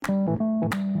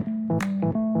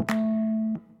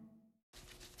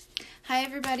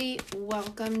everybody,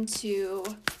 welcome to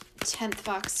 10th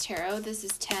Fox Tarot. This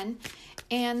is 10,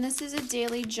 and this is a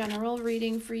daily general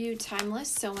reading for you, timeless,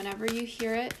 so whenever you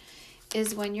hear it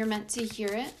is when you're meant to hear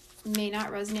it. May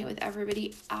not resonate with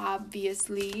everybody,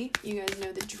 obviously. You guys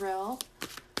know the drill.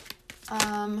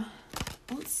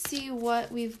 Let's see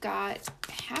what we've got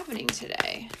happening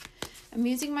today. I'm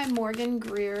using my Morgan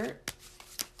Greer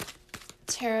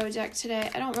tarot deck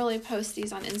today. I don't really post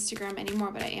these on Instagram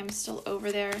anymore, but I am still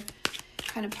over there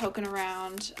kind of poking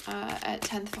around at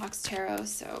 10th Fox Tarot.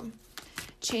 So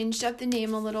changed up the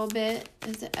name a little bit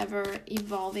as an ever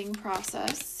evolving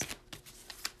process.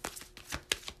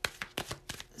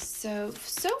 So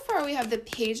far we have the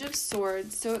Page of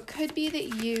Swords. So it could be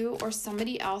that you or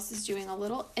somebody else is doing a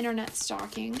little internet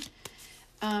stalking.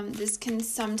 This can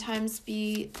sometimes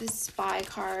be the Spy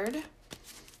card.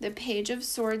 The Page of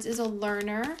Swords is a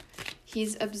learner.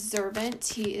 He's observant.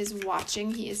 He is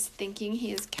watching. He is thinking.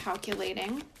 He is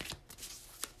calculating.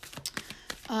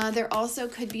 There also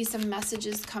could be some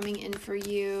messages coming in for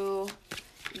you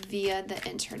via the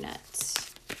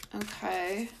internet.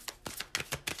 Okay.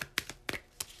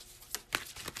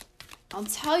 I'll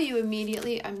tell you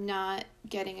immediately, I'm not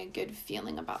getting a good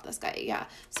feeling about this guy. Yeah.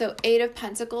 So 8 of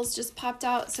Pentacles just popped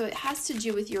out. So it has to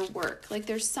do with your work. Like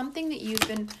there's something that you've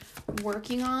been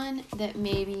working on that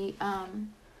maybe,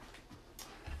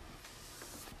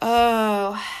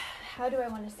 how do I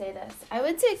want to say this? I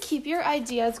would say keep your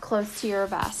ideas close to your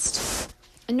vest.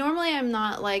 And normally I'm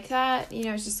not like that. You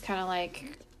know, it's just kind of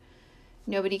like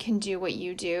nobody can do what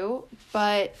you do.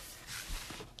 But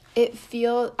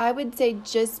I would say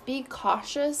just be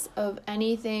cautious of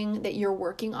anything that you're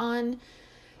working on.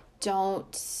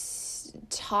 Don't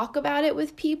talk about it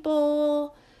with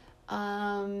people.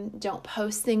 Don't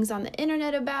post things on the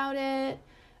internet about it.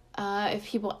 If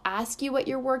people ask you what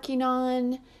you're working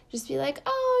on, just be like,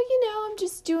 oh, I'm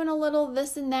just doing a little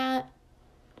this and that.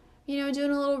 Doing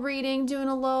a little reading, doing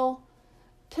a little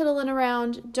piddling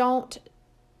around. Don't.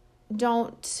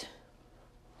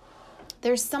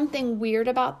 There's something weird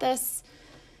about this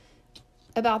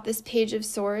Page of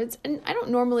Swords. And I don't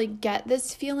normally get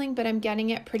this feeling, but I'm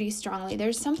getting it pretty strongly.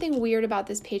 There's something weird about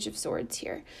this Page of Swords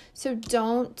here. So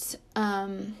don't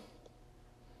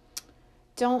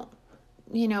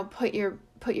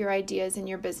put your ideas and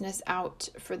your business out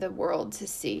for the world to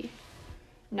see.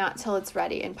 Not till it's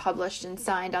ready and published and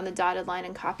signed on the dotted line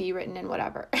and copywritten and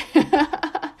whatever.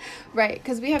 Right,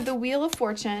 because we have the Wheel of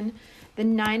Fortune, the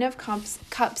 9 of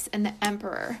Cups, and the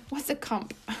Emperor. What's a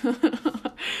cump?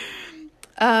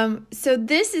 So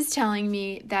this is telling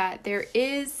me that there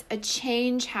is a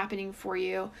change happening for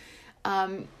you.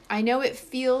 I know it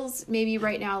feels maybe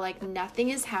right now like nothing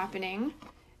is happening,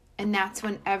 and that's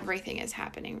when everything is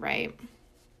happening, right?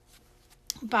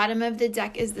 Bottom of the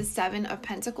deck is the 7 of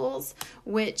Pentacles,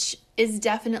 which is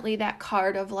definitely that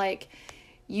card of like,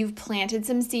 you've planted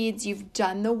some seeds, you've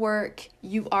done the work,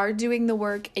 you are doing the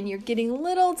work, and you're getting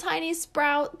little tiny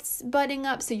sprouts budding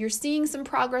up. So you're seeing some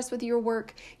progress with your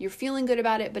work. You're feeling good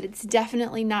about it, but it's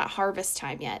definitely not harvest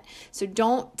time yet. So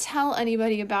don't tell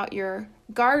anybody about your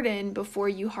garden before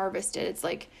you harvest it. It's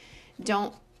like,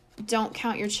 don't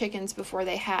count your chickens before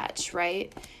they hatch,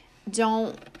 right?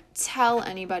 Don't tell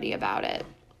anybody about it.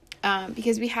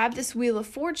 Because we have this Wheel of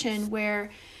Fortune where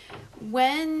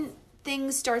when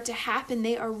things start to happen,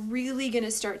 they are really going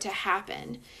to start to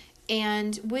happen.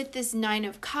 And with this 9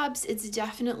 of Cups, it's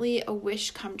definitely a wish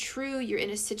come true. You're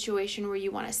in a situation where you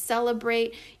want to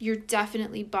celebrate. You're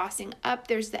definitely bossing up.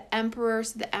 There's the Emperor.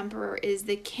 So the Emperor is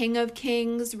the King of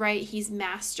Kings, right? He's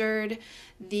mastered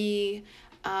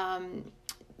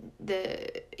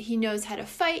he knows how to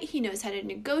fight, he knows how to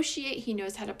negotiate, he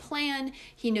knows how to plan,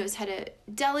 he knows how to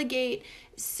delegate.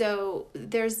 So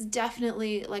there's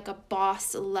definitely like a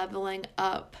boss leveling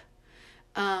up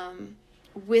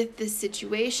with this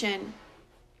situation.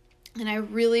 And I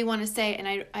really want to say,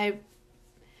 and I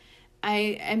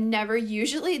am never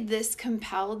usually this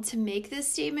compelled to make this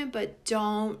statement, but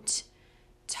don't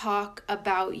talk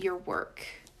about your work.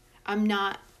 I'm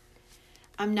not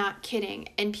kidding.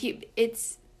 And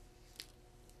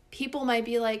people might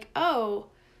be like, oh,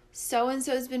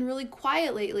 so-and-so has been really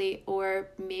quiet lately, or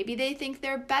maybe they think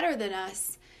they're better than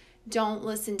us. Don't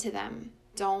listen to them.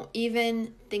 Don't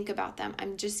even think about them.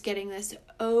 I'm just getting this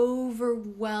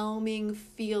overwhelming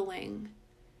feeling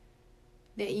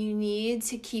that you need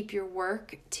to keep your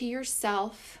work to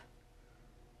yourself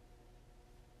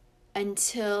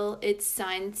until it's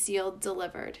signed, sealed,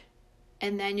 delivered.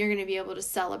 And then you're going to be able to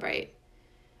celebrate.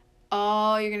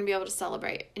 Oh, you're going to be able to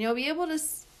celebrate. And you'll be able to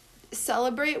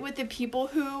celebrate with the people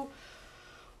who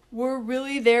were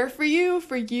really there for you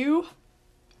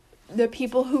the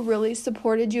people who really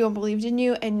supported you and believed in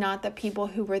you, and not the people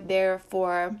who were there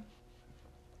for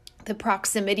the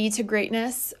proximity to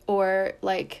greatness, or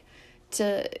like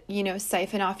to,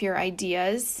 siphon off your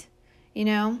ideas,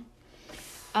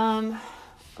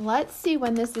 Let's see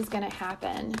when this is going to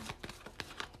happen.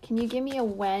 Can you give me a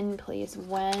when, please?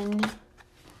 When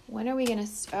are we going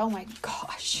to, oh my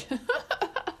gosh.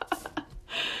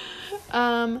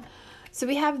 So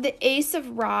we have the Ace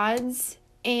of Rods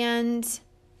and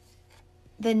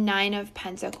the Nine of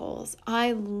Pentacles.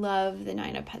 I love the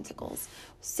Nine of Pentacles.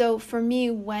 So for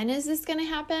me, when is this going to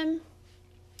happen?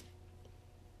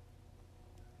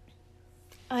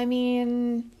 I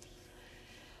mean,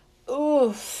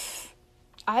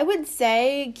 I would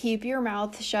say keep your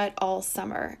mouth shut all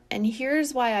summer. And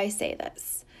here's why I say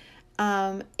this.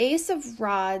 Ace of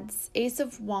Rods, Ace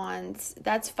of Wands,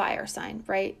 that's fire sign,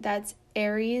 right? That's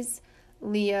Aries,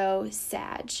 Leo,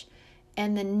 Sag.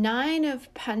 And the Nine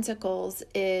of Pentacles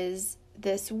is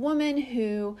this woman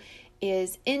who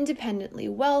is independently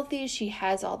wealthy. She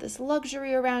has all this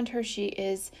luxury around her. She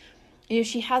is,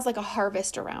 she has like a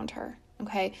harvest around her.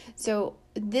 Okay. So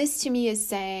this to me is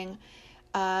saying,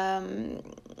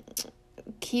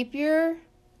 keep your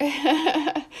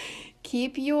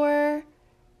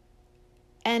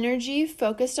energy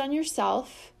focused on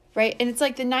yourself, right? And it's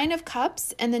like the Nine of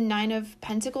Cups and the Nine of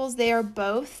Pentacles, they are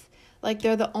both like,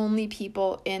 they're the only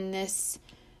people in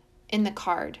the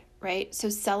card, right? So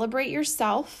celebrate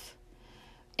yourself,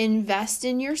 invest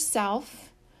in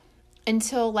yourself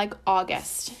until like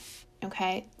August.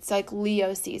 Okay. It's like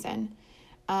Leo season.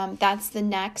 That's the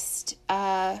next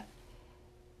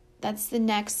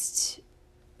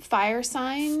fire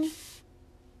sign.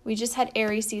 We just had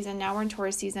Aries season. Now we're in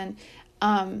Taurus season.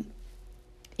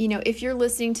 If you're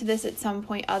listening to this at some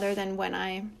point other than when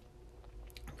I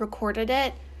recorded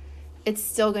it, it's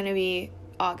still going to be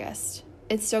August.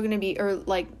 It's still going to be, or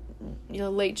like,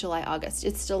 late July, August.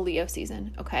 It's still Leo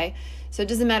season. Okay. So it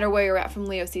doesn't matter where you're at from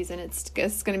Leo season. It's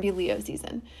going to be Leo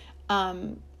season.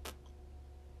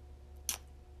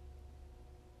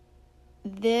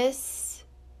 This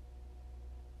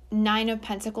Nine of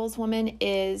Pentacles woman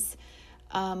is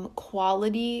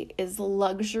quality, is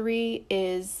luxury,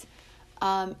 is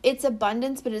it's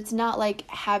abundance, but it's not like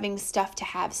having stuff to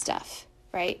have stuff,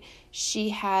 right? She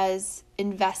has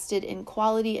invested in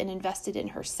quality and invested in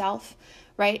herself,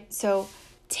 right? So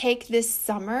take this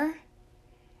summer.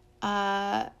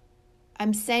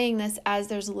 I'm saying this as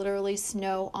there's literally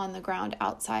snow on the ground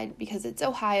outside because it's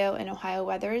Ohio and Ohio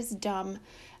weather is dumb.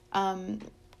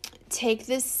 Take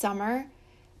this summer,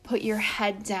 put your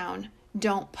head down.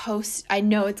 Don't post. I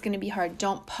know it's going to be hard.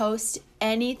 Don't post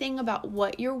anything about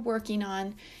what you're working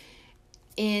on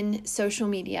in social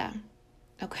media.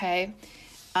 Okay.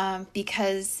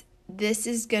 Because this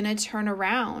is going to turn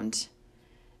around.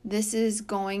 This is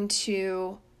going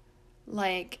to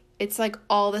it's like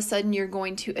all of a sudden you're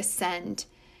going to ascend,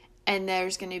 and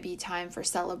there's going to be time for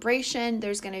celebration.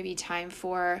 There's going to be time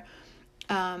for,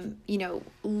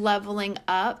 leveling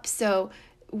up. So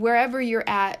wherever you're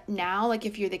at now, like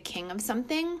if you're the king of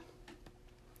something,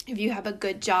 if you have a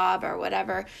good job or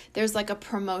whatever, there's like a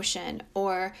promotion,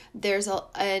 or there's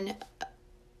an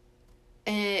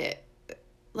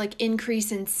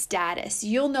increase in status.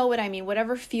 You'll know what I mean.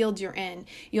 Whatever field you're in,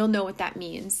 you'll know what that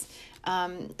means.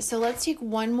 So let's take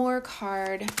one more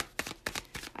card.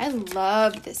 I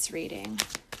love this reading.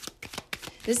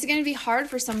 This is going to be hard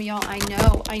for some of y'all.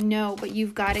 I know, but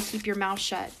you've got to keep your mouth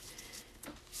shut.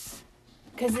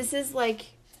 Because this is like,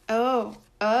 Two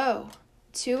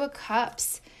of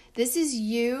Cups. This is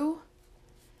you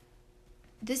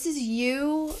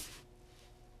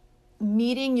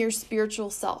meeting your spiritual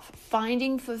self,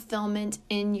 finding fulfillment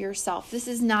in yourself. This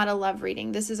is not a love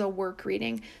reading. This is a work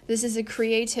reading. This is a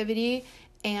creativity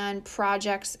and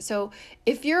projects. So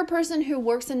if you're a person who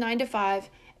works a 9 to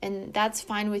 5 and that's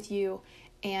fine with you,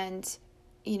 and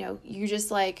you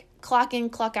just like clock in,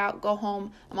 clock out, go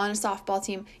home, I'm on a softball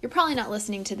team, you're probably not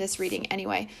listening to this reading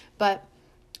anyway. But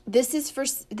this is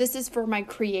for my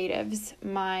creatives,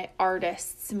 my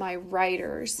artists, my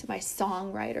writers, my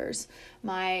songwriters,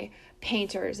 my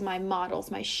painters, my models,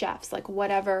 my chefs, like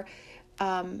whatever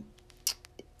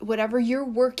you're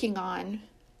working on,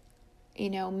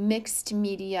 mixed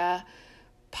media,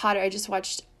 pottery. I just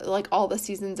watched like all the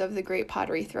seasons of The Great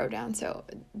Pottery Throwdown, so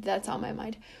that's on my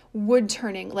mind. Wood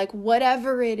turning, like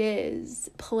whatever it is,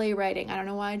 playwriting. I don't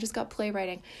know why I just got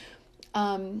playwriting.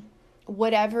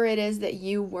 Whatever it is that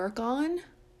you work on,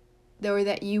 or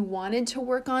that you wanted to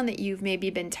work on, that you've maybe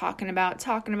been talking about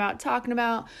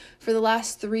for the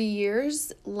last 3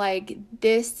 years, like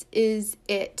this is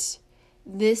it.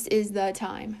 This is the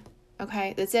time.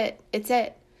 Okay, that's it. It's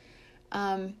it.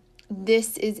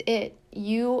 This is it.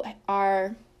 You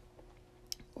are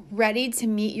ready to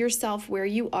meet yourself where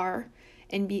you are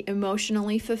and be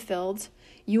emotionally fulfilled.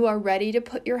 You are ready to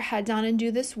put your head down and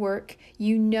do this work.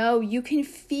 You know, you can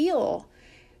feel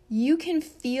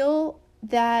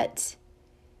that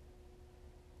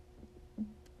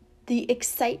the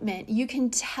excitement. You can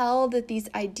tell that these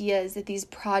ideas, that these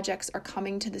projects are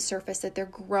coming to the surface, that they're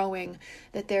growing,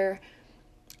 that they're,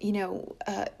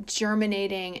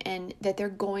 germinating, and that they're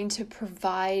going to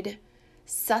provide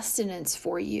sustenance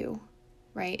for you,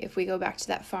 right? If we go back to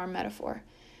that farm metaphor.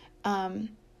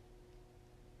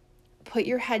 Put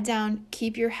your head down,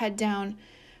 keep your head down,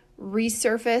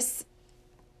 resurface,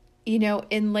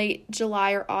 in late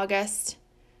July or August,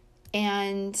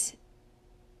 and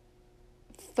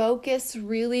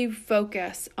really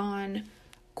focus on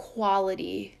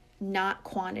quality, not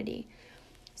quantity.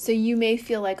 So you may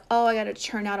feel like, oh, I got to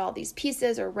churn out all these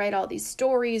pieces or write all these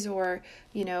stories or,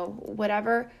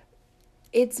 whatever.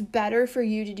 It's better for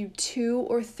you to do 2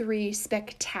 or 3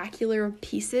 spectacular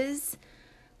pieces,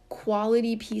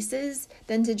 quality pieces,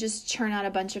 than to just churn out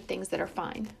a bunch of things that are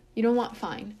fine. You don't want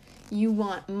fine. You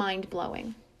want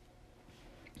mind-blowing.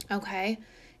 Okay?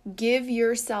 Give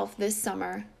yourself this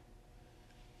summer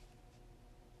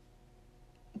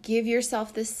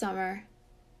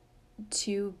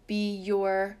to be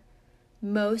your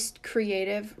most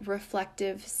creative,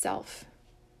 reflective self.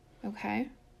 Okay?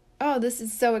 Oh, this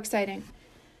is so exciting.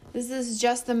 This is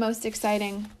just the most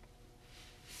exciting.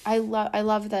 I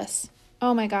love this.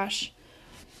 Oh my gosh.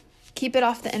 Keep it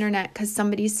off the internet because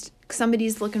somebody's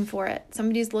looking for it.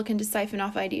 Somebody's looking to siphon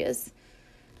off ideas.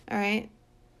 All right?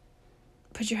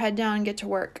 Put your head down and get to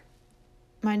work.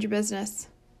 Mind your business.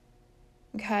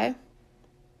 Okay?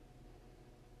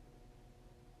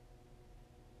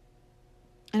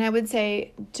 And I would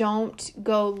say don't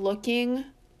go looking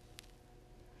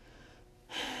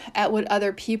at what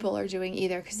other people are doing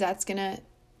either, because that's going to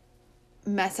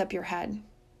mess up your head.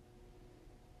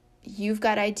 You've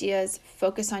got ideas.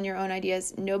 Focus on your own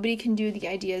ideas. Nobody can do the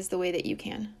ideas the way that you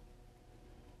can.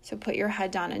 So put your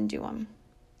head down and do them.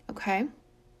 Okay?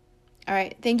 All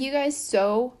right. Thank you guys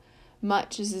so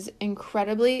much. This is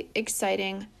incredibly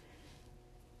exciting.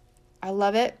 I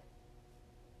love it.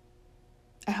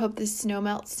 I hope this snow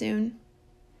melts soon.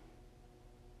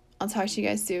 I'll talk to you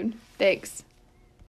guys soon. Thanks.